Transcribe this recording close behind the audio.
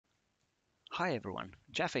Hi everyone,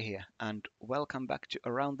 Jaffe here, and welcome back to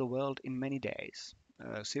Around the World in Many Days,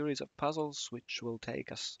 a series of puzzles which will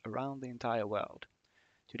take us around the entire world.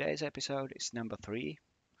 Today's episode is number 3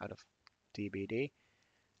 out of TBD,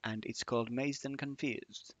 and it's called Mazed and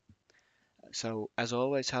Confused. So, as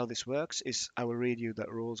always, how this works is I will read you the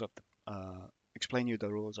rules of explain you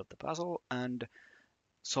the rules of the puzzle, and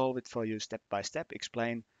solve it for you step by step,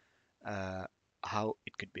 explain uh, how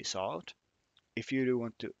it could be solved. If you do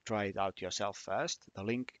want to try it out yourself first, the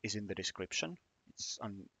link is in the description. It's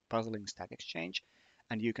on Puzzling Stack Exchange,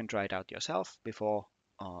 and you can try it out yourself before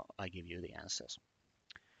I give you the answers.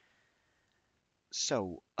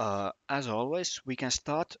 So, as always, we can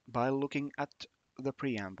start by looking at the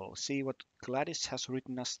preamble, see what Gladys has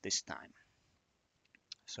written us this time.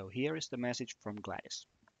 So here is the message from Gladys.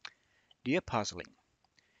 Dear Puzzling,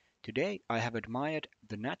 today I have admired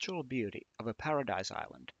the natural beauty of a paradise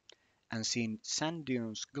island and seen sand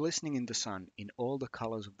dunes glistening in the sun in all the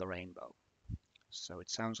colors of the rainbow. So it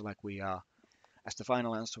sounds like we are, as the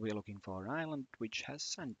final answer, we are looking for an island which has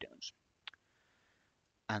sand dunes.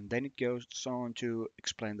 And then it goes on to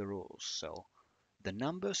explain the rules. So the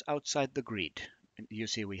numbers outside the grid. You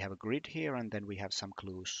see we have a grid here and then we have some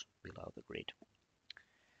clues below the grid.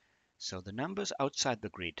 So the numbers outside the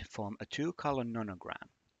grid form a two-color nonogram.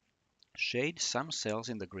 Shade some cells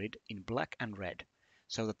in the grid in black and red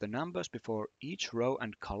so that the numbers before each row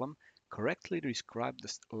and column correctly describe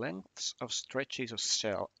the lengths of stretches of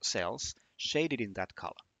cells shaded in that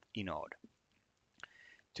color, in order.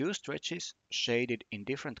 Two stretches shaded in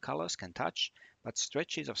different colors can touch, but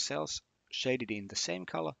stretches of cells shaded in the same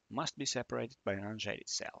color must be separated by an unshaded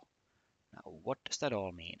cell. Now, what does that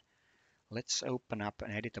all mean? Let's open up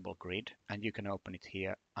an editable grid, and you can open it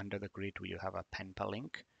here under the grid where you have a pen pal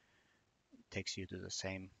link. It takes you to the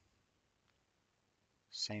same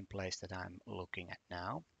place that I'm looking at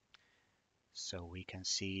now. So we can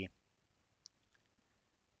see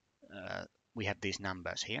we have these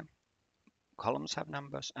numbers here. Columns have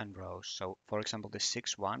numbers and rows. So for example, this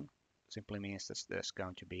 6-1 simply means that there's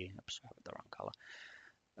going to be, oops, I have the wrong color,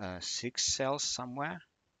 6 cells somewhere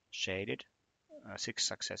shaded, 6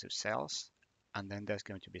 successive cells, and then there's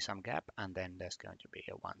going to be some gap, and then there's going to be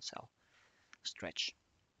a 1 cell stretch.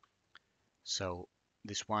 So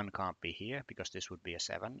this 1 can't be here because this would be a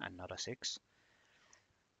 7 and not a 6.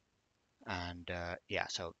 And yeah,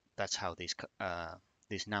 so that's how these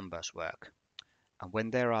numbers work. And when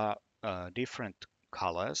there are different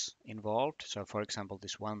colors involved, so for example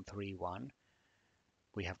this 131,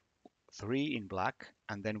 we have 3 in black,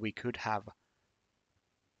 and then we could have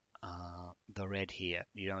the red here.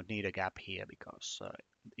 You don't need a gap here because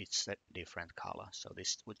it's a different color. So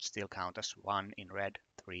this would still count as 1 in red,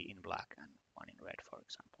 3 in black, and 1 in red, for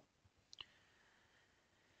example.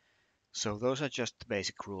 So those are just the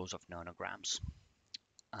basic rules of nonograms.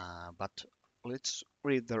 But let's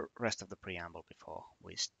read the rest of the preamble before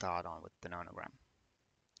we start on with the nonogram.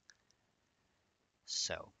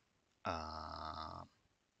 So,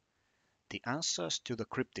 the answers to the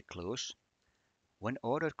cryptic clues, when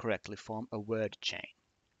ordered correctly, form a word chain.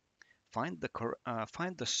 Find the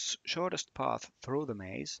shortest path through the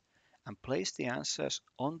maze and place the answers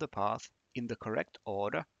on the path in the correct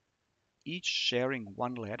order, each sharing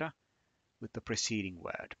one letter with the preceding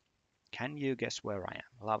word. Can you guess where I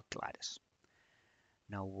am? Love, Gladys.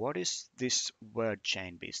 Now, what is this word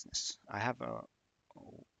chain business? I have a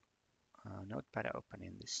notepad open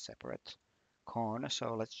in this separate corner,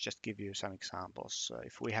 so let's just give you some examples.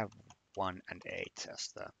 If we have 1 and 8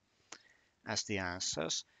 as the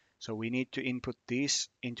answers, so we need to input these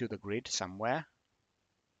into the grid somewhere,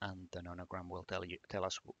 and the nonogram will tell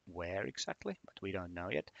us where exactly, but we don't know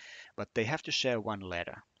yet. But they have to share one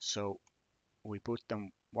letter, so we put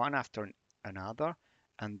them one after another,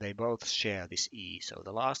 and they both share this E. So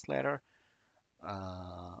the last letter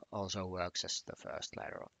also works as the first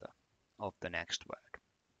letter of the next word.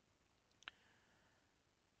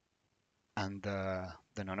 And the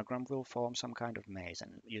nonogram will form some kind of maze.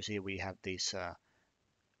 And you see we have these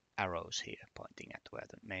arrows here pointing at where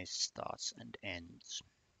the maze starts and ends.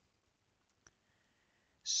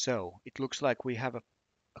 So it looks like we have a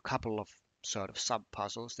couple of sort of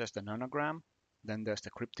sub-puzzles. There's the nonogram, then there's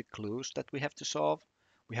the cryptic clues that we have to solve.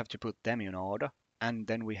 We have to put them in order, and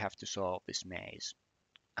then we have to solve this maze.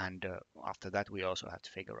 And after that, we also have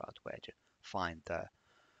to figure out where to find the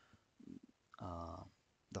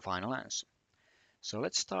final answer. So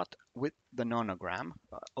let's start with the nonogram.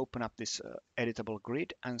 Open up this editable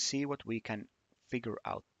grid and see what we can figure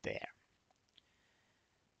out there.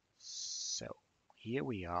 So here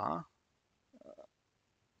we are.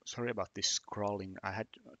 Sorry about this scrolling. I had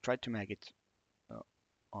tried to make it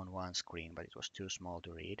on one screen, but it was too small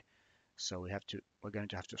to read. So we're going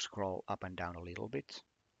to have to scroll up and down a little bit.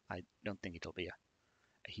 I don't think it'll be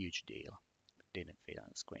a huge deal. It didn't fit on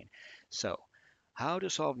the screen. So how to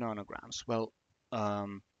solve nonograms? Well,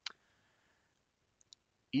 um,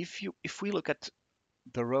 if we look at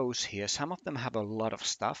the rows here, some of them have a lot of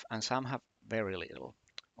stuff and some have very little.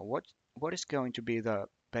 What what is going to be the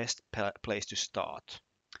best place to start?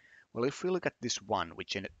 Well, if we look at this one,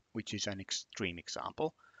 which is an extreme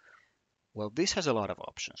example, well, this has a lot of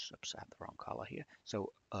options. Oops, I have the wrong color here.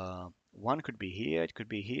 So one could be here, it could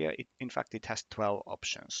be here. In fact, it has 12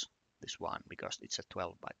 options, this one, because it's a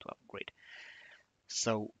 12 by 12 grid.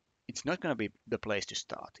 So it's not going to be the place to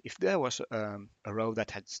start. If there was a row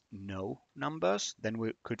that had no numbers, then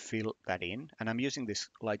we could fill that in. And I'm using this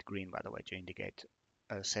light green, by the way, to indicate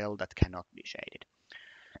a cell that cannot be shaded.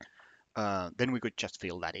 Then we could just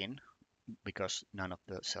fill that in because none of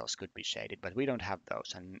the cells could be shaded, but we don't have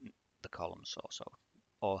those, and the columns also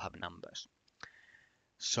all have numbers.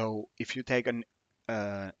 So if you take an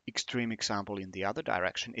extreme example in the other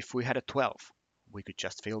direction, if we had a 12, we could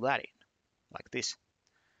just fill that in like this,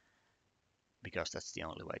 because that's the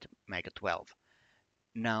only way to make a 12.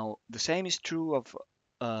 Now, the same is true of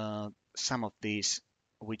some of these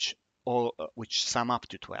which sum up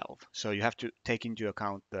to 12. So you have to take into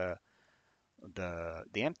account the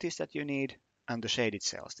empties that you need and the shaded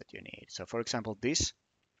cells that you need. So for example, this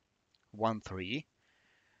 1, 3,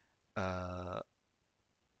 the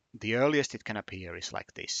earliest it can appear is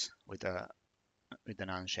like this with an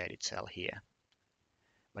unshaded cell here.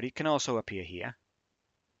 But it can also appear here.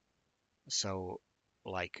 So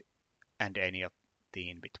like, and any of the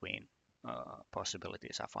in between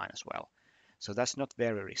possibilities are fine as well. So that's not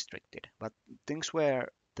very restricted. But things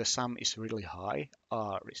where the sum is really high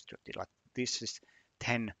are restricted. Like this is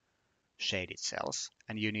 10 shaded cells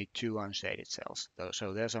and you need 2 unshaded cells.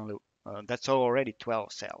 So there's only that's already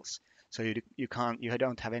 12 cells. So you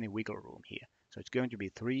don't have any wiggle room here. So it's going to be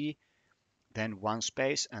 3, then 1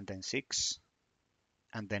 space, and then 6,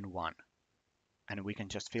 and then 1. And we can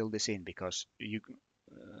just fill this in because you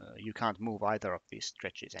can't move either of these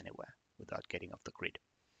stretches anywhere without getting off the grid.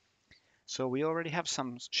 So we already have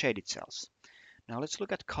some shaded cells. Now let's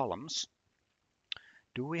look at columns.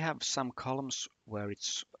 Do we have some columns where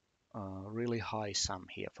it's really high sum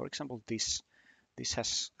here? For example, this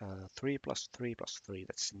has 3 plus 3 plus 3,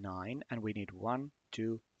 that's 9, and we need 1,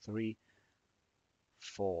 2, 3,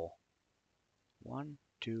 4. 1,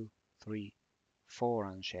 2, 3, 4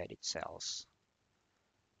 unshaded cells.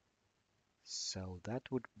 So that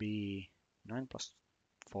would be 9 plus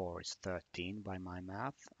 4 is 13 by my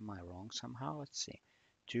math. Am I wrong somehow? Let's see.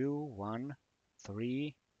 2, 1,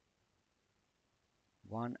 3,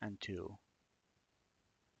 1, and 2.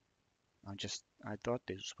 I thought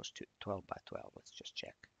this was 12 by 12. Let's just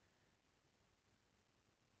check.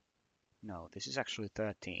 No, this is actually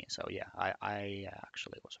 13. So yeah, I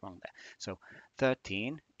actually was wrong there. So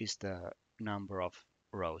 13 is the number of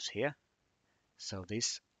rows here. So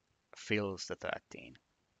this fills the 13.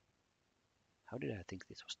 How did I think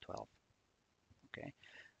this was 12? Okay,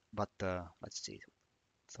 but let's see.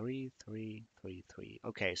 3, 3, 3, 3.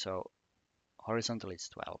 Okay, so horizontally it's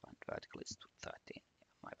 12 and vertically it's 13. Yeah,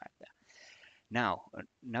 my bad there. Now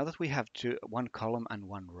that we have one column and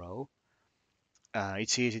one row,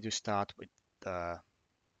 it's easy to start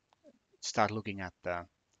looking at the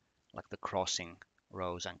crossing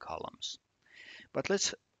rows and columns. But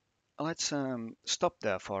let's stop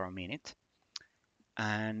there for a minute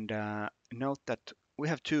and note that we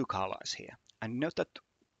have 2 colors here, and note that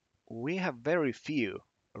we have very few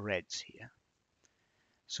reds here.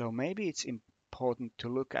 So maybe it's important to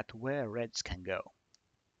look at where reds can go.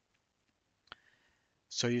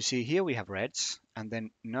 So you see here we have reds, and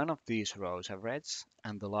then none of these rows have reds,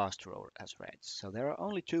 and the last row has reds. So there are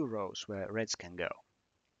only 2 rows where reds can go.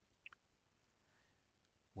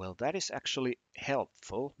 Well, that is actually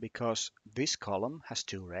helpful because this column has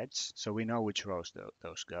 2 reds, so we know which rows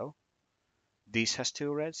those go. This has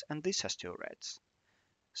 2 reds, and this has 2 reds.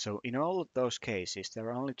 So in all of those cases, there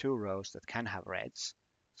are only 2 rows that can have reds,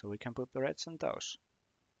 so we can put the reds on those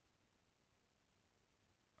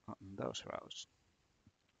rows.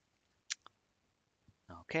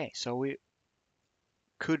 Okay, so we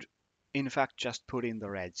could in fact just put in the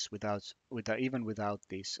reds even without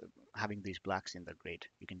these having these blacks in the grid.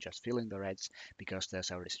 You can just fill in the reds because they're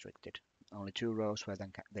so restricted. Only 2 rows where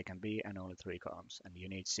they can be and only 3 columns, and you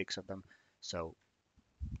need 6 of them, so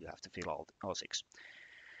you have to fill all 6.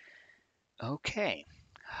 Okay,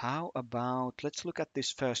 how about let's look at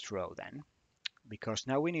this first row then, because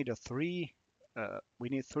now we need we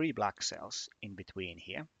need 3 black cells in between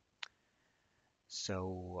here.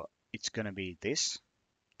 So it's going to be this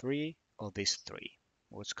 3 or this 3.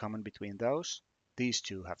 What's common between those? These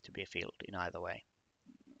two have to be filled in either way.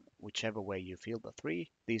 Whichever way you fill the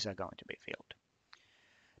 3, these are going to be filled.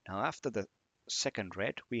 Now after the second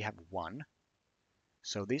red, we have 1.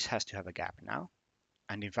 So this has to have a gap now.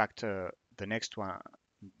 And in fact, the next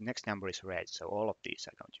number is red, so all of these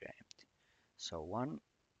are going to be empty. So 1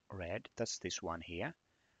 red, that's this one here.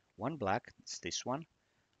 1 black, that's this one.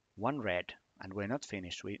 1 red, and we're not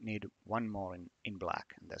finished. We need 1 more in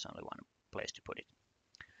black, and there's only one place to put it.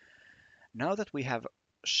 Now that we have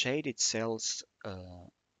shaded cells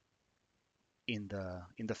in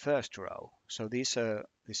the first row, so this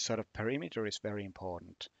sort of perimeter is very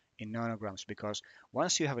important in nanograms, because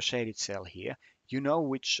once you have a shaded cell here, you know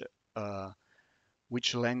which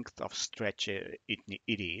length of stretch it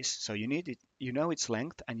is. So you need it, you know its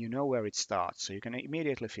length, and you know where it starts. So you can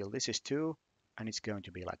immediately feel this is 2, and it's going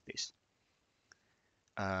to be like this.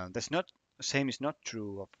 That's not Same is not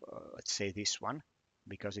true of let's say this one,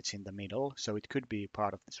 because it's in the middle. So it could be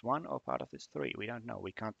part of this 1 or part of this 3. We don't know.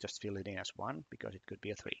 We can't just fill it in as 1 because it could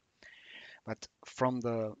be a 3. But from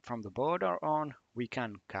the border on, we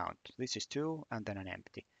can count. This is 2 and then an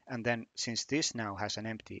empty. And then since this now has an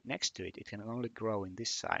empty next to it, it can only grow in this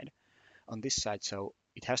side, on this side. So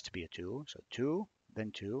it has to be a 2. So 2,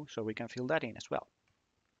 then 2. So we can fill that in as well.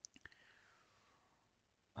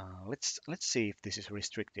 Let's see if this is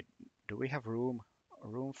restricted. Do we have room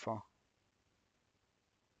for?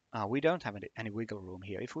 We don't have any wiggle room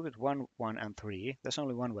here. If we put 1, 1, and 3, there's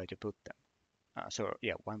only one way to put them. So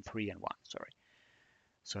yeah, 1, 3, and 1. Sorry.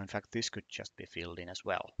 So in fact, this could just be filled in as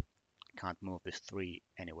well. Can't move this 3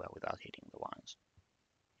 anywhere without hitting the 1s.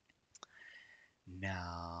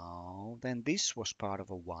 Now, then this was part of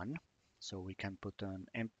a 1, so we can put an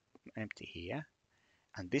empty here.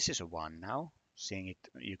 And this is a 1 now. Seeing it,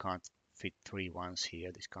 you can't fit 3 1s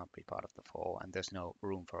here. This can't be part of the 4, and there's no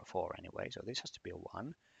room for a 4 anyway, so this has to be a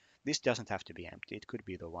 1. This doesn't have to be empty. It could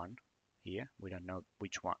be the 1 here. We don't know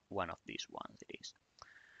which one of these ones it is.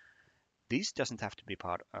 This doesn't have to be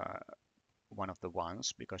part one of the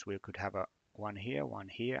 1s, because we could have a 1 here,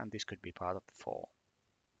 and this could be part of the 4.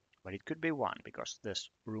 But it could be 1 because there's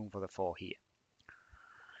room for the 4 here.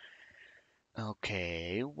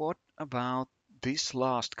 Okay, what about this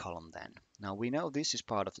last column then? Now we know this is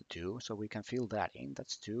part of the 2, so we can fill that in.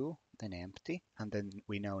 That's 2, then empty. And then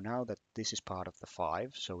we know now that this is part of the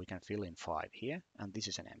 5, so we can fill in 5 here, and this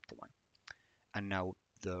is an empty one. And now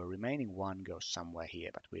the remaining 1 goes somewhere here,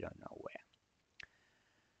 but we don't know where.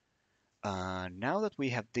 Now that we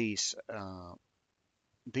have these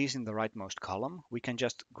in the rightmost column, we can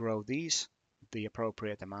just grow these the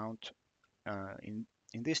appropriate amount in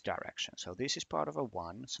this direction. So this is part of a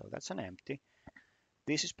 1, so that's an empty.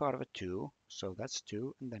 This is part of a 2, so that's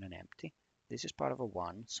 2, and then an empty. This is part of a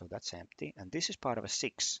 1, so that's empty. And this is part of a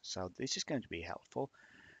 6, so this is going to be helpful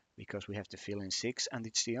because we have to fill in 6, and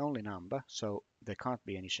it's the only number, so there can't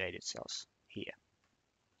be any shaded cells here.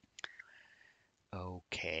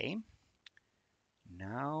 Okay.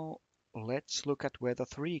 Now let's look at where the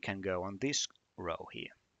 3 can go on this row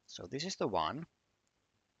here. So this is the 1.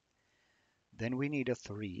 Then we need a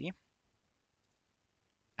 3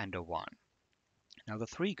 and a 1. Now the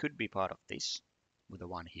 3 could be part of this with a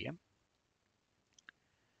 1 here,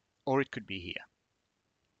 or it could be here.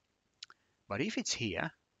 But if it's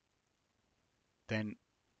here, then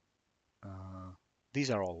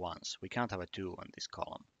these are all 1s. We can't have a 2 on this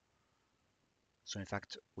column. So in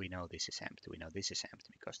fact, we know this is empty. We know this is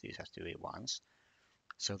empty because these have to be 1s.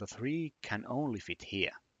 So the 3 can only fit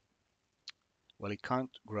here. Well, it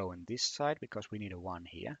can't grow on this side because we need a 1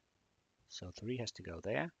 here. So 3 has to go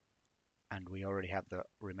there. And we already have the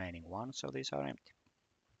remaining 1, so these are empty.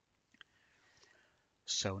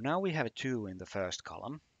 So now we have a 2 in the first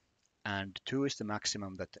column. And 2 is the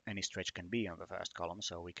maximum that any stretch can be on the first column,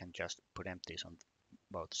 so we can just put empties on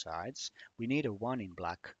both sides. We need a 1 in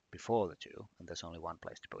black before the 2, and there's only one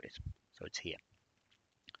place to put it, so it's here.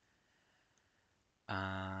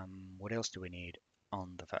 What else do we need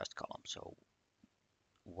on the first column? So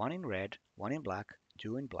 1 in red, 1 in black,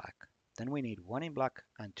 2 in black. Then we need 1 in black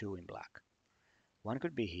and 2 in black. 1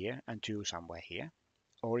 could be here and 2 somewhere here,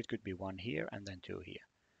 or it could be 1 here and then 2 here.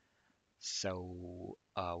 So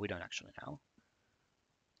we don't actually know.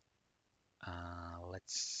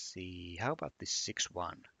 Let's see, how about this 6,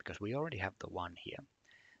 1? Because we already have the 1 here.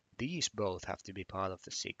 These both have to be part of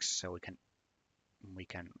the 6, so we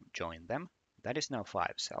can join them. That is now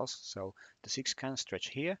 5 cells, so the 6 can stretch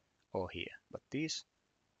here or here, but these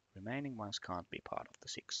remaining ones can't be part of the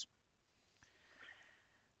 6.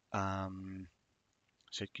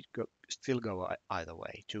 So it could still go either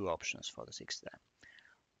way. Two options for the 6 there.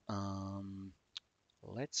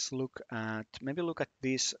 Let's maybe look at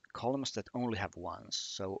these columns that only have ones.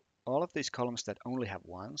 So all of these columns that only have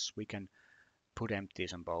ones, we can put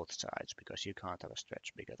empties on both sides because you can't have a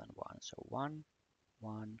stretch bigger than one. So 1,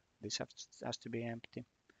 1, this has to be empty.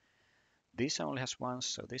 This only has ones,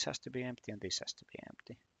 so this has to be empty, and this has to be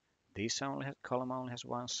empty. This column only has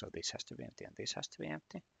ones, so this has to be empty, and this has to be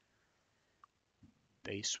empty.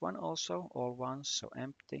 This one also, all ones, so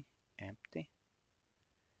empty, empty.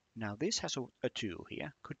 Now this has a 2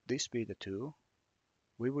 here. Could this be the 2?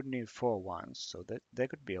 We would need 4 ones, so that there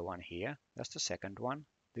could be a 1 here. That's the second one.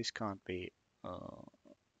 This can't be, I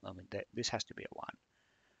mean, this has to be a 1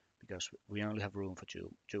 because we only have room for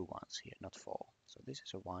two ones here, not 4. So this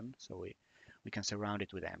is a 1, so we can surround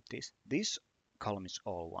it with empties. This column is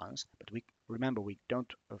all ones, but we remember we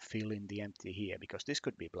don't fill in the empty here because this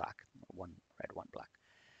could be black, one red, one black.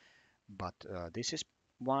 But this is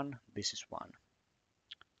 1, this is 1.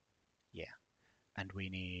 Yeah, and we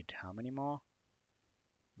need how many more?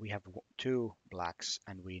 We have 2 blacks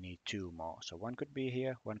and we need 2 more. So one could be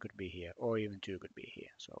here, one could be here, or even 2 could be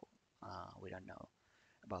here. So we don't know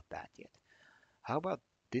about that yet. How about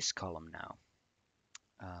this column now?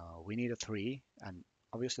 We need a 3, and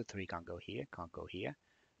obviously 3 can't go here, can't go here.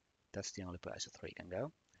 That's the only place a 3 can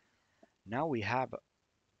go. Now we have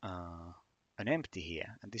an empty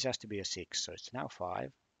here, and this has to be a 6, so it's now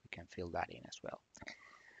 5. We can fill that in as well.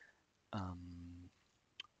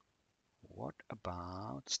 What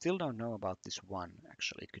about, still don't know about this 1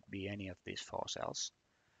 actually. It could be any of these 4 cells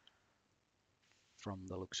from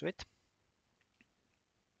the looks of it.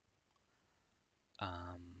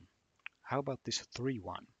 How about this 3,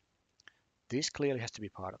 1? This clearly has to be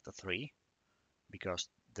part of the 3 because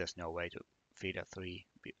there's no way to feed a 3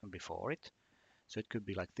 before it. So it could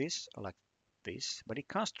be like this or like this, but it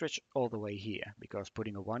can't stretch all the way here because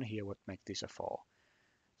putting a 1 here would make this a 4.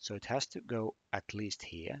 So it has to go at least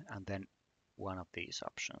here and then one of these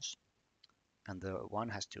options. And the 1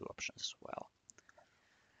 has 2 options as well.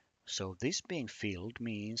 So this being filled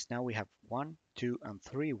means now we have 1, 2, and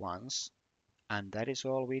 3 ones, and that is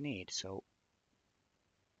all we need. So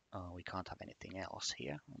we can't have anything else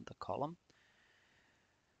here on the column.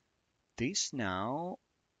 This now,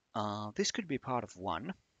 this could be part of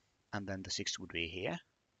 1, and then the 6 would be here.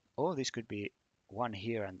 Or this could be 1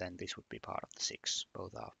 here, and then this would be part of the 6.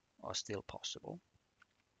 Both are still possible.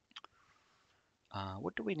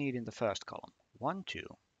 What do we need in the first column? 1, 2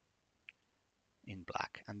 in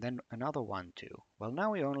black, and then another 1, 2. Well,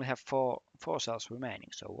 now we only have four cells remaining,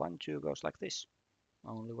 so 1, 2 goes like this.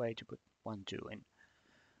 Only way to put 1, 2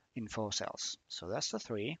 in 4 cells. So that's the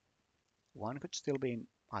 3. 1 could still be in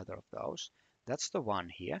either of those. That's the 1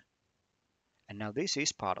 here. And now this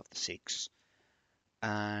is part of the 6.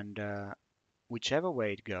 And whichever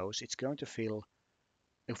way it goes, it's going to fill.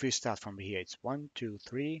 If we start from here, it's 1, 2,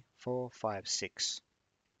 3, 4, 5, 6.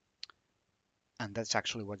 And that's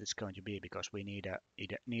actually what it's going to be because we need a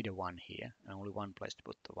 1 here and only one place to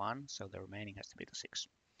put the 1, so the remaining has to be the 6.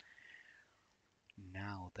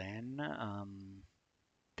 Now then,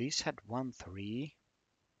 this had 1, 3.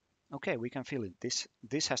 Okay, we can fill it.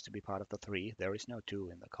 This has to be part of the 3. There is no 2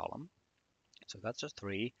 in the column. So that's a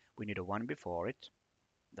 3. We need a 1 before it.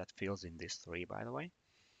 That fills in this 3, by the way.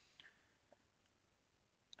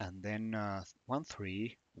 And then 1,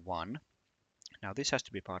 3, 1. Now this has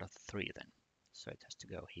to be part of the 3 then. So it has to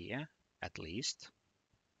go here, at least.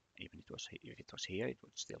 Even if it was here, it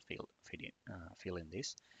would still fill in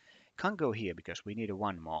this. Can't go here because we need a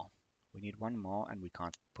 1 more. We need 1 more and we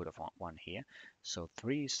can't put a 1 here. So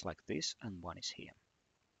 3 is like this and 1 is here.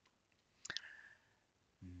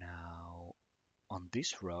 Now on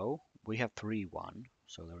this row we have 3, 1,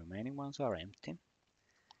 so the remaining ones are empty.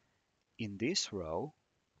 In this row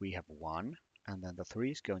we have 1 and then the 3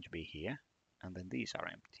 is going to be here and then these are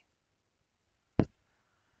empty.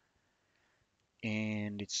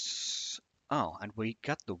 And and we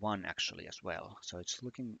got the 1 actually as well, so it's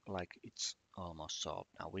looking like it's almost solved.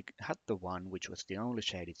 Now we had the 1 which was the only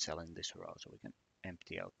shaded cell in this row, so we can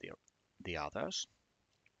empty out the others.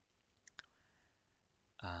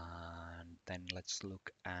 And then let's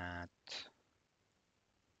look at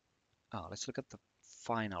the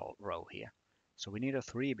final row here. So we need a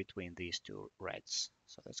 3 between these two reds,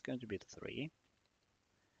 so that's going to be the 3.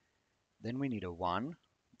 Then we need a 1,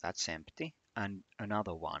 that's empty, and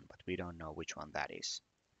another 1, but we don't know which one that is.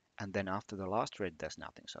 And then after the last red there's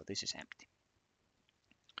nothing, so this is empty.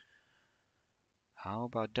 How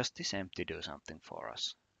about, does this empty do something for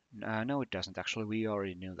us? No, it doesn't. Actually, we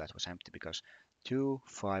already knew that was empty because 2,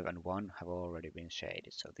 5, and 1 have already been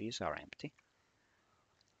shaded, so these are empty.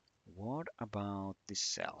 What about this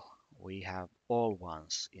cell? We have all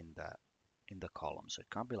ones in the column, so it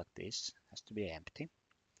can't be like this. It has to be empty.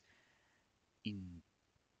 In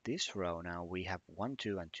this row now we have 1,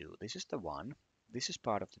 2, and 2. This is the 1. This is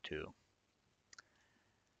part of the 2.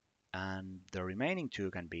 And the remaining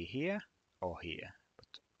 2 can be here or here. But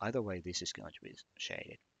either way, this is going to be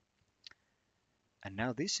shaded. And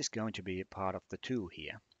now this is going to be a part of the 2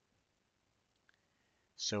 here.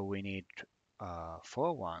 So we need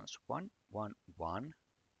 4 ones. 1, 1, 1.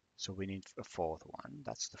 So we need a fourth one.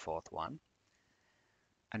 That's the fourth one.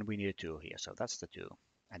 And we need a 2 here. So that's the 2.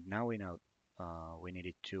 And now we know we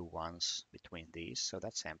needed 2 ones between these. So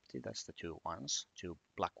that's empty. That's the 2 ones, 2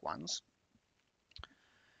 black ones.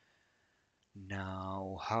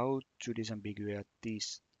 Now, how to disambiguate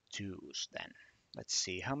these 2's then? Let's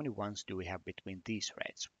see, how many ones do we have between these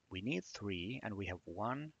reds? We need 3, and we have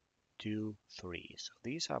 1, 2, 3. So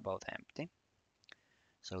these are both empty.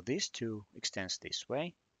 So this 2 extends this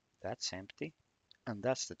way. That's empty. And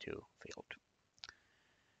that's the 2 filled.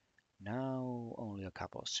 Now only a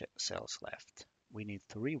couple of cells left. We need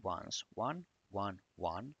 3 ones. 1, 1,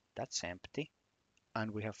 1. That's empty.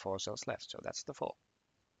 And we have 4 cells left. So that's the 4.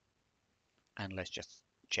 And let's just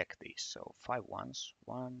check these. So 5 ones,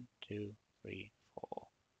 1, 2, 3, 4,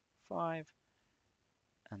 5.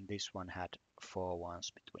 And this one had 4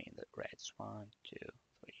 ones between the reds. 1, 2,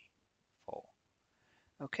 3, 4.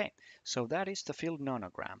 Okay, so that is the filled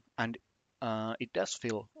nonogram, and it does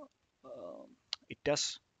fill, it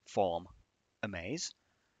does form a maze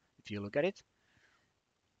if you look at it.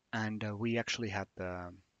 And we actually had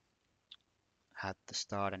the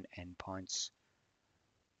start and end points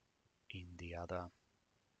in the other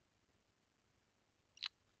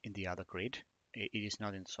grid. It is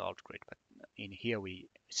not in the solved grid, but in here we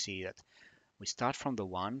see that we start from the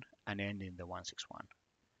 1 and end in the 161.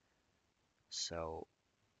 So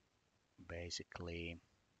basically,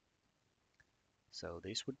 so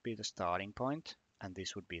this would be the starting point and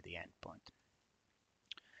this would be the end point.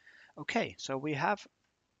 Okay, so we have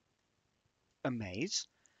a maze.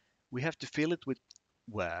 We have to fill it with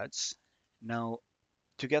words. Now,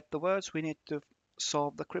 to get the words, we need to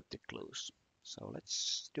solve the cryptic clues. So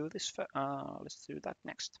let's do this. Let's do that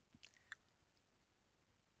next.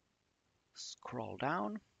 Scroll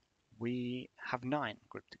down. We have 9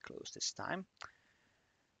 cryptic clues this time.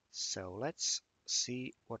 So let's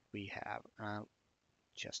see what we have. I'll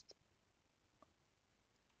just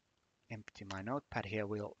empty my notepad here.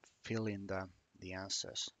 We'll fill in the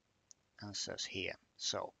answers here.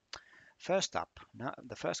 So first up, now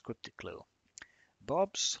the first cryptic clue.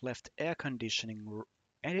 Bob's left air conditioner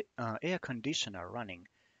running,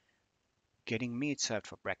 getting meat served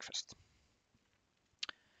for breakfast.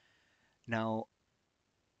 Now,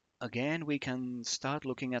 again, we can start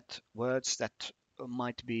looking at words that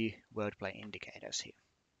might be wordplay indicators here.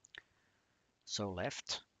 So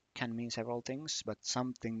left can mean several things, but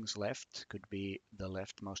some things left could be the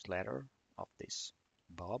leftmost letter of this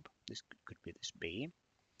Bob. This could be this B.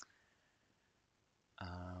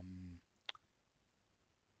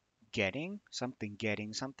 Getting something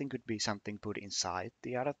could be something put inside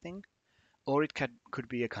the other thing, or it could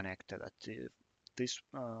be a connector that you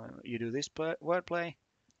do this wordplay,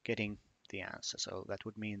 getting the answer. So that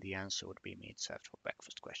would mean the answer would be meat served for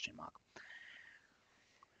breakfast question mark.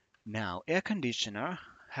 Now, air conditioner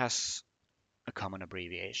has a common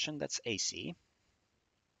abbreviation, that's AC.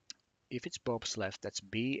 If it's Bob's left, that's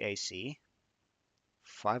BAC,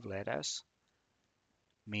 5 letters,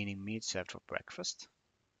 meaning meat served for breakfast.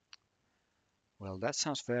 Well, that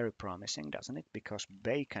sounds very promising, doesn't it? Because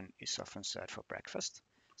bacon is often served for breakfast.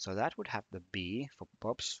 So that would have the B for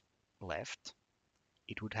Bob's left.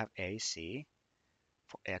 It would have AC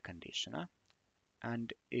for air conditioner.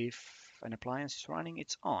 And if an appliance is running,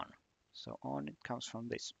 it's on. So on, it comes from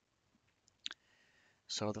this.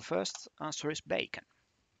 So the first answer is bacon.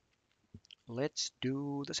 Let's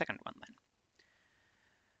do the second one then.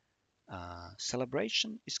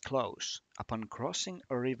 Celebration is close upon crossing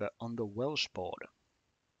a river on the Welsh border.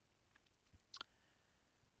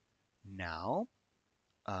 Now,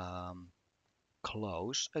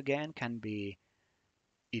 close again can be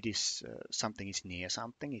it is something is near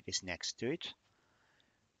something, it is next to it.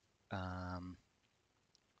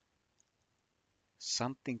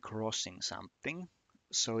 Something crossing something.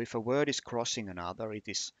 So if a word is crossing another, it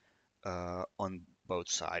is on both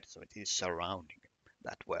sides, so it is surrounding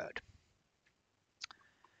that word.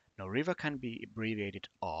 Now, river can be abbreviated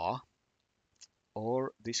R,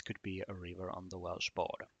 or this could be a river on the Welsh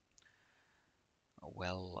border.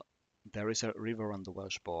 Well, there is a river on the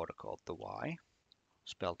Welsh border called the Wye,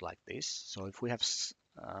 spelled like this. So if we have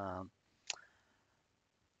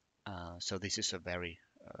So this is a very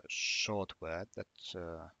short word that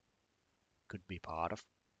could be part of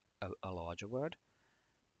a larger word.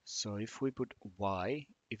 So if we put y,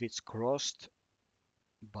 if it's crossed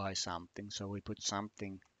by something, so we put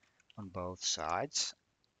something on both sides,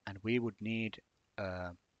 and we would need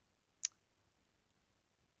a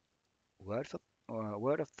word for a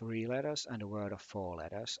word of 3 letters and a word of 4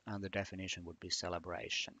 letters, and the definition would be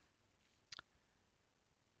celebration.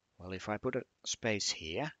 Well, if I put a space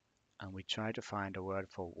here and we try to find a word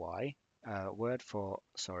for y, word for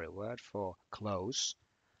close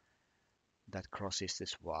that crosses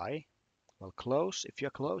this y. Well, close, if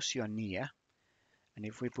you're close, you're near. And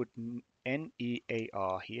if we put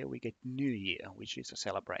N-E-A-R here, we get New Year, which is a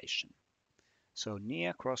celebration. So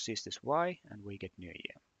near crosses this y, and we get New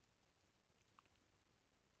Year.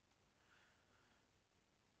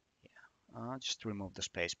 Just remove the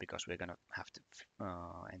space because we're going to have to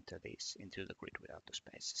enter these into the grid without the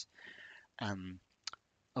spaces.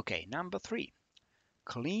 Okay, number 3.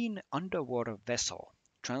 Clean underwater vessel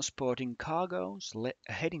transporting cargoes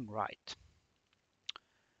heading right.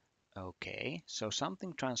 Okay, so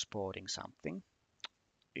something transporting something.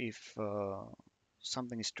 If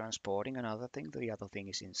something is transporting another thing, the other thing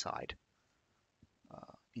is inside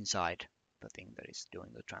the thing that is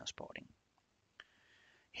doing the transporting.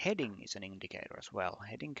 Heading is an indicator as well.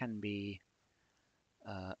 Heading can be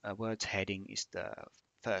a word's heading is the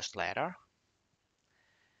first letter.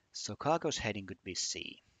 So cargo's heading could be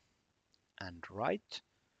C, and right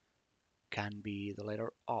can be the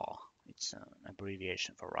letter R. It's an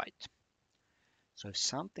abbreviation for right. So if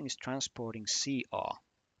something is transporting CR,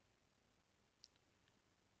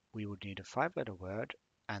 we would need a 5-letter word,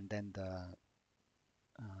 and then the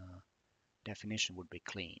definition would be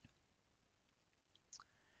clean.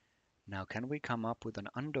 Now, can we come up with an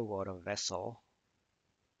underwater vessel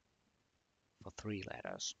for 3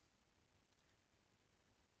 letters?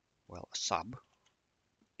 Well, a sub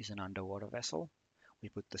is an underwater vessel. We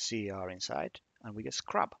put the CR inside, and we get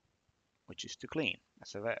scrub, which is to clean.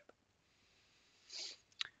 That's a verb.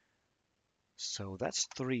 So that's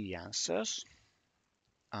 3 answers.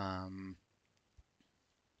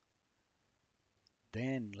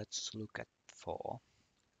 Then let's look at 4.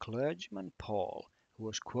 Clergyman Paul, who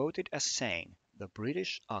was quoted as saying, "The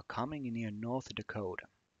British are coming near North Dakota."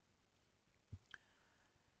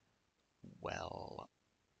 Well,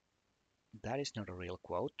 that is not a real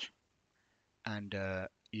quote, and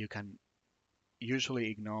you can usually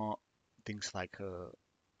ignore things like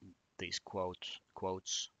these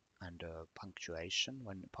quotes and punctuation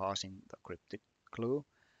when passing the cryptic clue.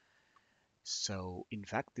 So in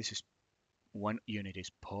fact, this is one unit is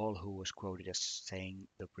Paul, who was quoted as saying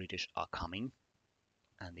the British are coming,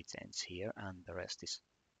 and it ends here, and the rest is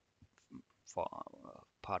for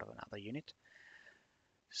part of another unit.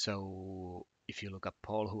 So if you look up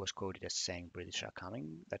Paul, who was quoted as saying British are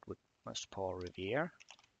coming, that was Paul Revere,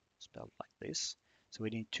 spelled like this. So we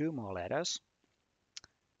need 2 more letters.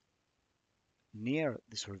 Near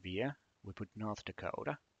this Revere, we put North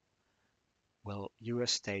Dakota. Well,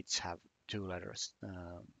 US states have 2 letters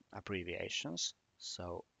abbreviations,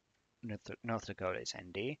 so North Dakota is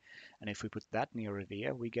ND, and if we put that near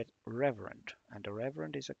Revere, we get Reverend, and a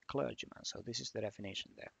Reverend is a clergyman, so this is the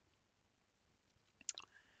definition there.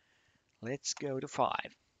 Let's go to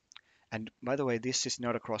 5. And by the way, this is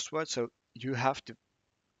not a crossword, so you have to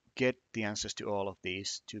get the answers to all of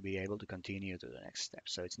these to be able to continue to the next step.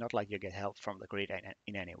 So it's not like you get help from the grid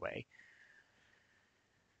in any way,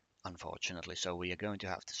 unfortunately. So we are going to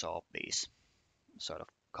have to solve these sort of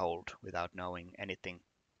cold without knowing anything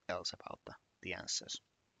else about the answers.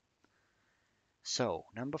 So,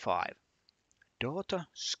 number 5. Daughter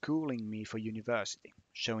schooling me for university,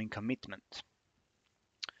 showing commitment.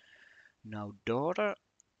 Now, daughter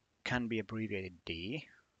can be abbreviated D.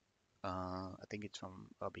 I think it's from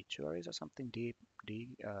obituaries or something. D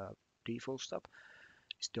full stop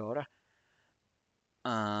is daughter.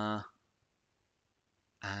 And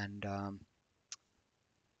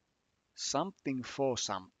something for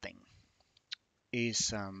something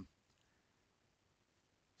is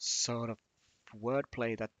sort of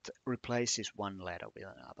wordplay that replaces one letter with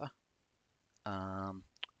another.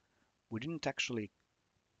 We didn't actually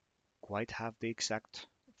quite have the exact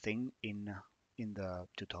thing in the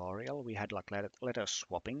tutorial. We had like letter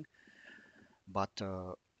swapping, but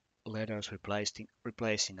letters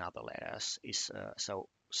replacing other letters is so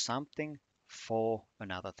something for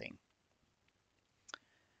another thing.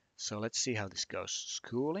 So let's see how this goes.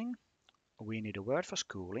 Schooling, we need a word for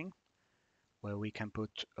schooling, where we can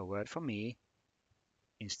put a word for me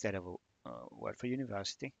instead of a word for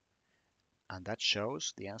university, and that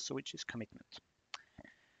shows the answer, which is commitment.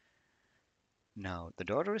 Now, the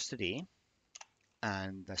daughter is the D,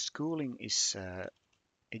 and the schooling is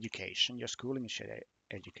education. Your schooling is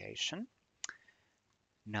education.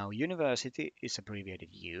 Now, university is abbreviated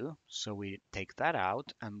U, so we take that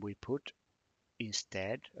out and we put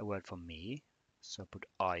instead a word for me. So put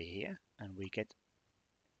I here, and we get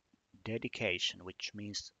dedication, which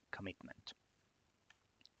means commitment.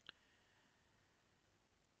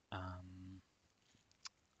 Um,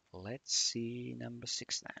 let's see number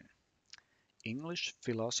 6 then. English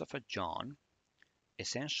philosopher John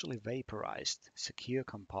essentially vaporized secure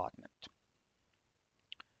compartment.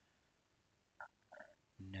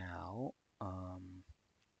 Now,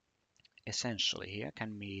 essentially here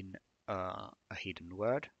can mean a hidden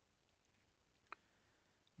word,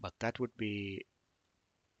 but that would be,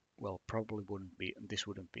 well, probably wouldn't be, this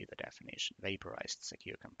wouldn't be the definition. Vaporized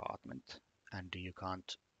secure compartment, and you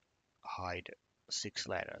can't hide 6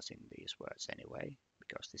 letters in these words anyway,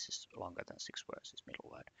 because this is longer than 6 words, this middle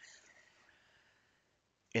word.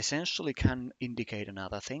 Essentially can indicate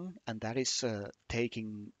another thing, and that is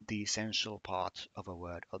taking the essential part of a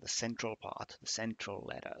word, or the central part, the central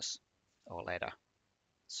letters or letter.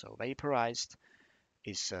 So vaporized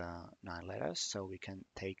is 9 letters, so we can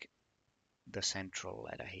take the central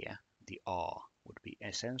letter here. The R would be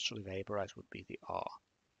essentially vaporized, would be the R.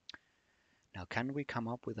 Now, can we come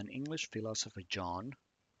up with an English philosopher John,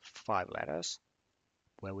 5 letters,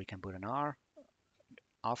 where we can put an R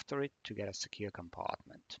after it to get a secure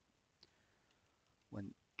compartment?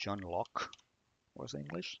 When John Locke was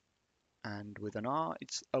English, and with an R,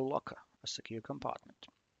 it's a locker, a secure compartment.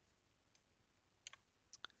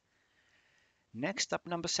 Next up,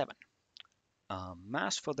 number 7.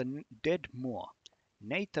 Mass for the dead Moor.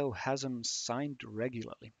 NATO hasn't signed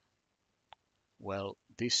regularly. Well,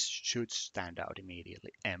 this should stand out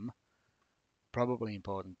immediately. M. Probably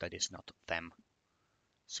important that it's not them.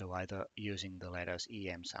 So either using the letters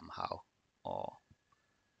EM somehow, or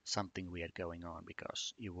something weird going on,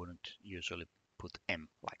 because you wouldn't usually put M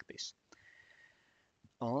like this.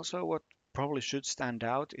 Also, what probably should stand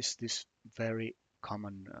out is this very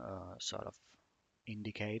common sort of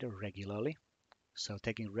indicator, regularly. So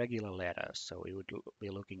taking regular letters, so we would be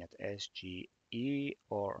looking at S, G, E,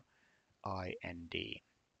 or I, N, D.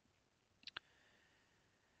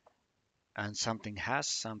 And something has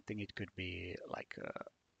something, it could be like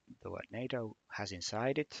the word NATO has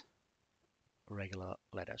inside it regular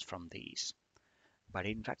letters from these. But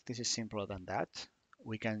in fact, this is simpler than that.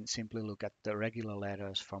 We can simply look at the regular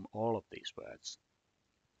letters from all of these words.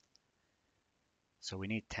 So we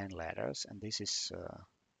need 10 letters, and this is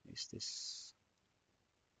this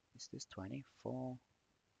 20, 4,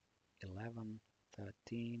 11,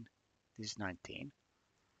 13, this is 19.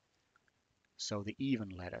 So the even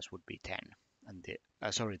letters would be 10, and the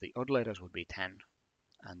odd letters would be 10,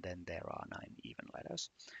 and then there are 9 even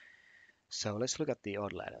letters. So let's look at the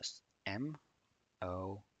odd letters. M,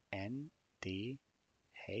 O, N, D,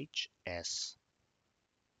 H, S,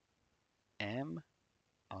 M,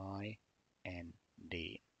 I, N,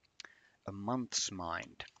 D. A month's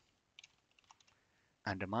mind.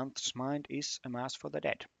 And a month's mind is a mass for the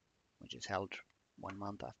dead, which is held 1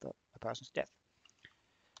 month after a person's death.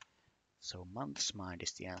 So month's mind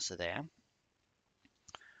is the answer there.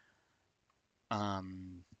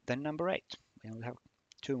 Then number 8. We only have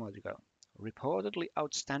 2 more to go. Reportedly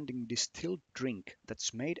outstanding distilled drink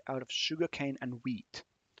that's made out of sugarcane and wheat.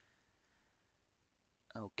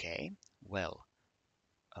 Okay, well,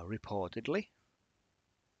 reportedly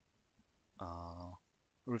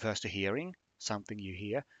refers to hearing, something you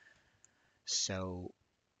hear. So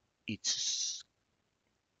it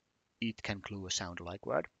can clue a sound-like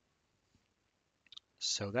word.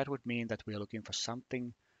 So that would mean that we are looking for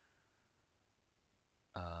something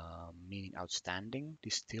meaning outstanding,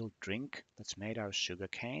 distilled drink that's made out of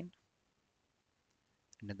sugarcane.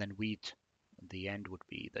 And then wheat, the end would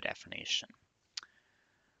be the definition.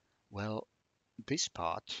 Well, this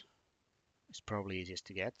part is probably easiest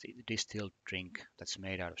to get. The distilled drink that's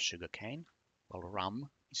made out of sugarcane. Well, rum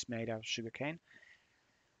is made out of sugarcane.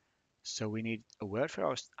 So we need a word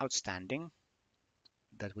for outstanding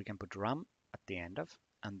that we can put rum at the end of,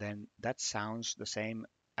 and then that sounds the same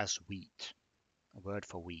as wheat, a word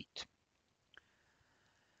for wheat.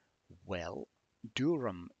 Well,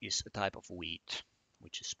 durum is a type of wheat,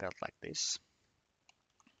 which is spelled like this.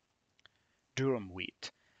 Durum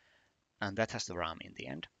wheat, and that has the rum in the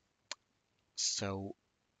end. So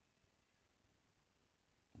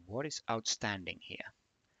what is outstanding here?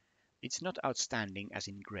 It's not outstanding as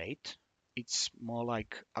in great. It's more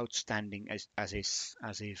like outstanding as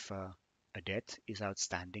if a debt is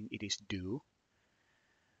outstanding. It is due.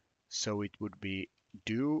 So it would be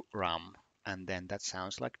due rum and then that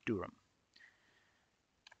sounds like Durham.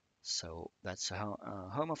 So that's a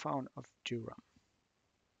homophone of Durham.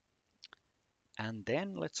 And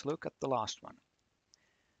then let's look at the last one.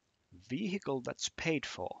 Vehicle that's paid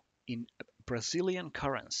for in Brazilian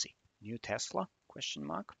currency. New Tesla? Question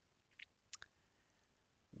mark.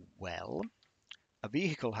 Well, a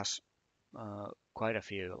vehicle has quite a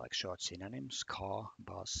few like short synonyms: car,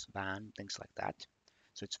 bus, van, things like that.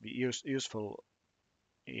 So it's useful.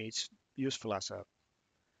 It's useful as a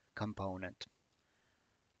component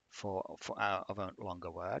for of a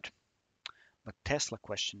longer word. But Tesla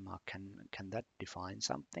question mark, can that define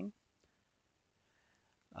something?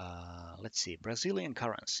 Let's see, Brazilian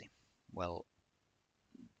currency. Well,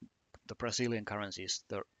 the Brazilian currency is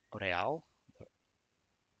the real, the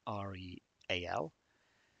REAL.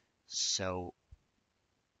 So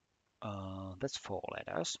that's four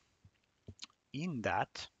letters. In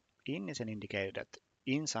that, in is an indicator that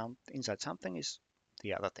inside something is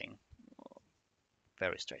the other thing.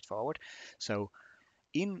 Very straightforward. So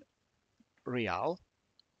in real,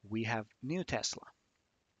 we have new Tesla,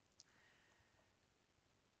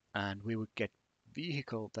 and we would get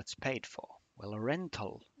vehicle that's paid for. Well, a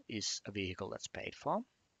rental is a vehicle that's paid for.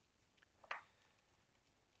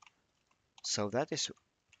 So that is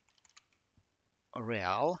a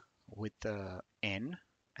real with the N,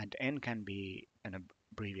 and N can be an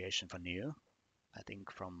abbreviation for new, I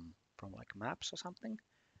think from like maps or something.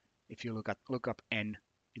 If you look up N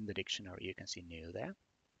in the dictionary, you can see new there.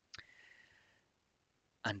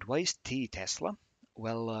 And why is T Tesla?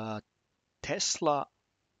 Well, Tesla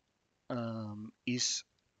is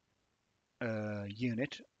a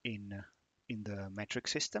unit in the metric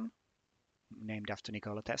system named after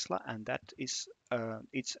Nikola Tesla, and that is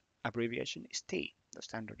its abbreviation is T, the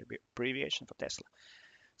standard abbreviation for Tesla.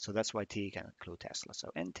 So that's why T can include Tesla.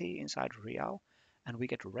 So NT inside real, and we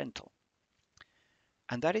get rental.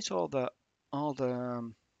 And that is all the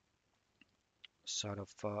sort of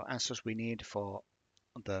answers we need for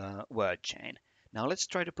the word chain. Now let's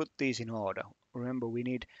try to put these in order. Remember, we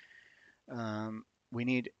need uh,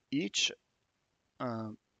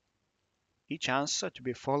 each answer to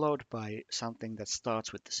be followed by something that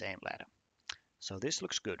starts with the same letter. So this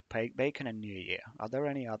looks good. Bacon and New Year. Are there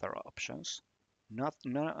any other options?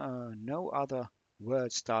 No other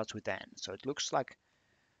word starts with N. So it looks like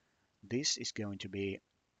this is going to be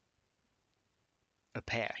a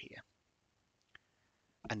pair here.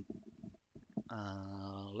 And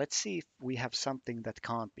let's see if we have something that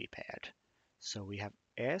can't be paired. So we have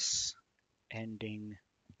S ending,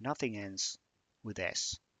 nothing ends with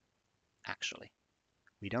S, actually.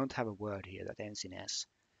 We don't have a word here that ends in S.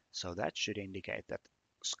 So that should indicate that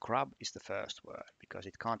scrub is the first word because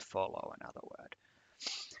it can't follow another word.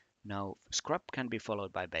 Now, scrub can be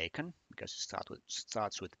followed by bacon because it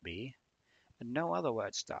starts with B, and no other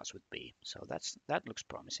word starts with B. So that looks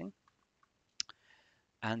promising.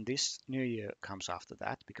 And this New Year comes after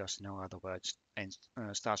that because no other word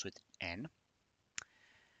starts with N.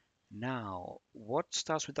 Now, what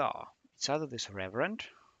starts with R? It's either this reverend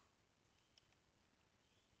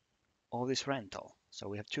or this rental. So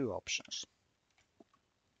we have two options.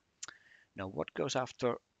 Now, what goes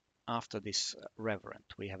after this reverend?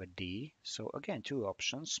 We have a D. So again, two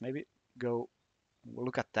options. Maybe we'll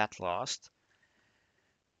look at that last.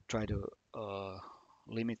 Try to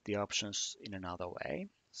limit the options in another way.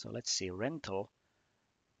 So let's see, rental.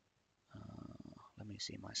 Let me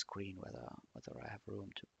see my screen whether I have room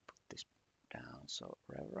to put this down. So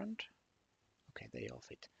reverend. Okay, they all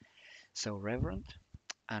fit. So reverend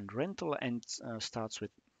and rental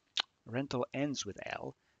rental ends with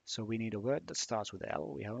L. So we need a word that starts with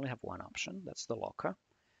L. We only have one option. That's the locker.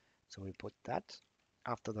 So we put that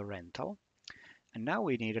after the rental. And now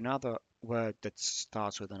we need another word that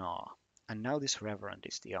starts with an R. And now this reverend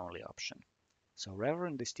is the only option. So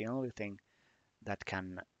reverend is the only thing that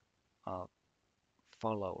can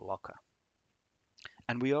follow locker.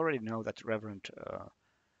 And we already know that reverend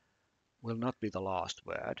will not be the last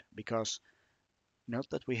word because note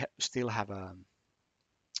that we still have a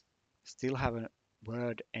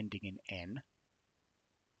word ending in N,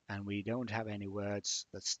 and we don't have any words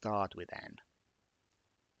that start with N.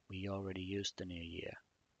 We already used the new year.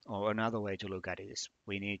 Or another way to look at it is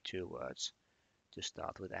we need two words to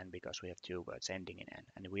start with N because we have two words ending in N,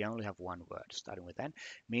 and we only have one word starting with N,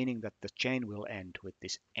 meaning that the chain will end with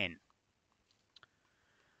this N.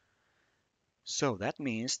 So that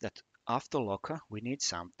means that after locker we need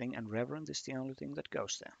something, and reverend is the only thing that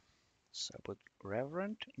goes there. So put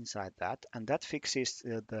reverend inside that, and that fixes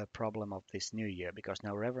the problem of this new year because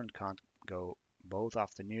now reverend can't go both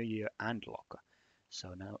after new year and locker.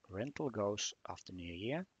 So now rental goes after new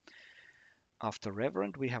year. After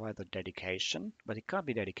reverend, we have either dedication, but it can't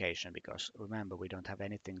be dedication because remember, we don't have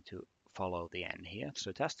anything to follow the N here.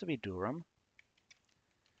 So it has to be Durham.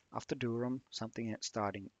 After Durham, something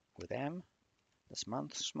starting with M. That's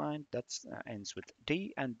month's mind. That ends with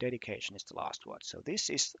D, and dedication is the last word. So this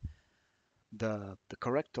is the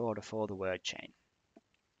correct order for the word chain.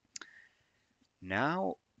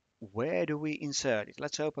 Now, where do we insert it?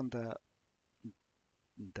 Let's open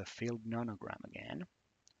the field nonogram again.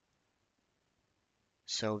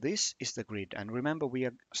 So this is the grid, and remember we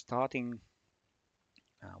are starting,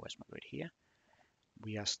 where's my grid here?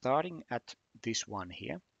 We are starting at this one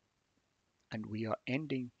here, and we are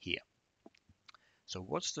ending here. So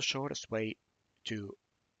what's the shortest way to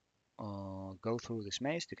go through this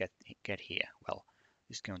maze to get here? Well,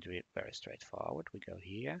 this is going to be very straightforward. We go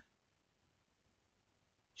here,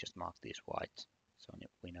 just mark this white, so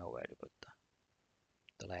we know where to put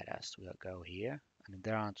the letters. We'll go here, and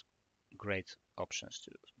there aren't great options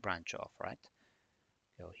to branch off, right?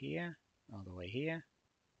 Go here, all the way here,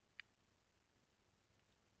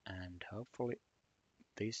 and hopefully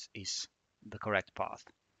this is the correct path.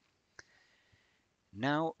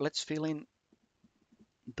 Now let's fill in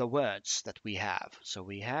the words that we have. So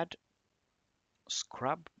we had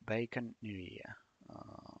scrub, bacon, New Year.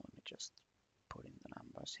 Let me just put in the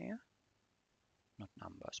numbers here. Not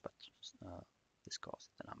numbers, but this calls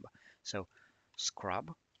it the number. So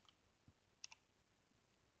scrub,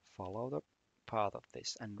 follow the path of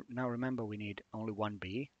this. And now remember we need only one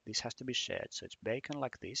B. This has to be shared. So it's bacon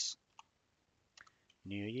like this.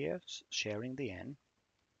 New Year, sharing the N.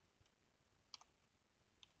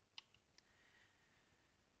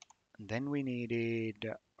 And then we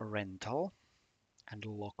needed rental and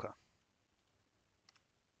locker.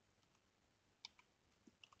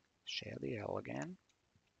 Share the L again.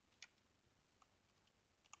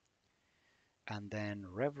 And then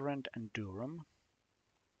Reverend and Durham.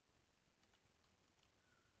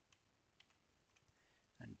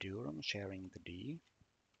 And Durham sharing the D.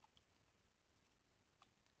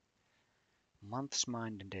 Month's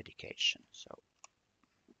mind and dedication. So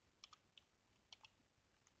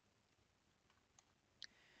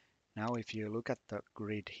now if you look at the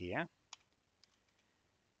grid here,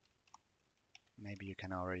 maybe you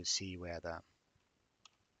can already see where the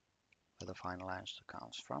final answer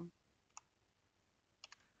comes from.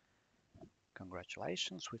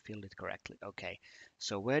 Congratulations, we filled it correctly. Okay,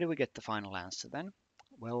 so where do we get the final answer then?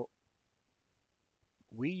 Well,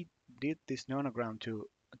 we did this nonogram to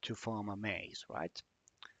form a maze, right?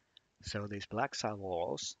 So these blacks are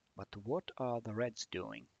walls, but what are the reds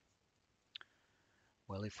doing?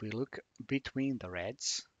 Well, if we look between the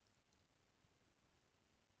reds,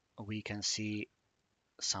 we can see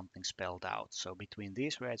something spelled out. So between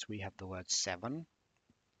these words we have the word 7.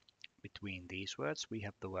 Between these words we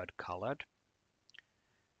have the word colored.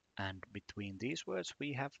 And between these words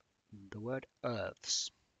we have the word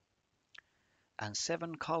earths. And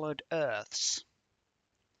 7 colored earths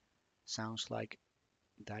sounds like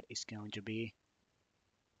that is going to be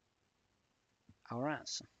our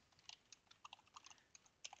answer.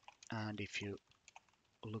 And if you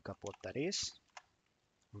look up what that is,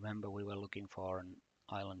 remember we were looking for an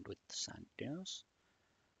island with sand dunes.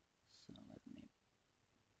 So let me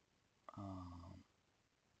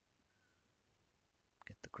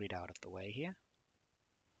get the grid out of the way here.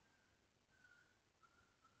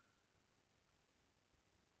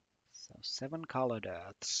 So 7 colored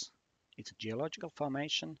earths. It's a geological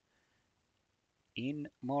formation in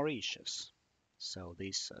Mauritius. So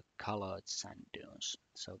these colored sand dunes.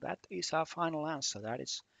 So that is our final answer. That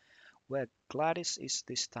is where Gladys is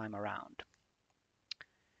this time around.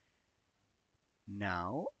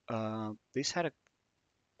 Now, this had a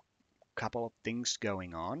couple of things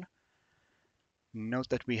going on. Note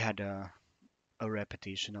that we had a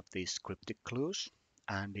repetition of these cryptic clues.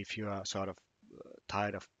 And if you are sort of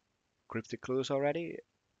tired of cryptic clues already,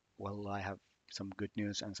 well, I have some good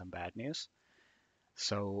news and some bad news.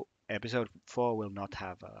 So episode 4 will not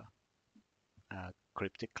have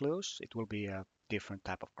cryptic clues. It will be a different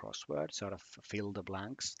type of crossword, sort of fill the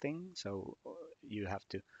blanks thing. So you have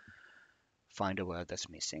to find a word that's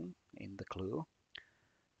missing in the clue.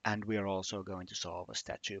 And we are also going to solve a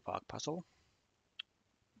statue park puzzle.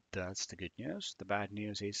 That's the good news. The bad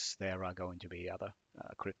news is there are going to be other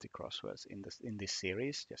cryptic crosswords in this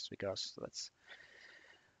series, just because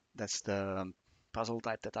that's the puzzle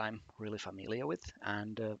type that I'm really familiar with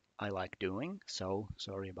and I like doing. So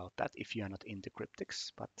sorry about that if you're not into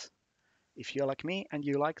cryptics, but if you're like me and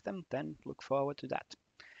you like them, then look forward to that.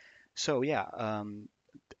 So yeah,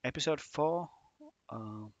 episode 4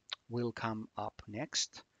 will come up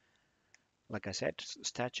next. like I said,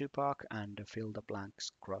 statue park and fill the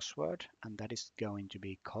blanks crossword, and that is going to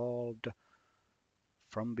be called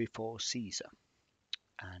From Before Caesar.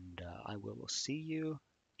 And I will see you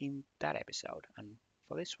in that episode. And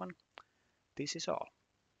for this one, this is all.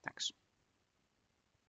 Thanks.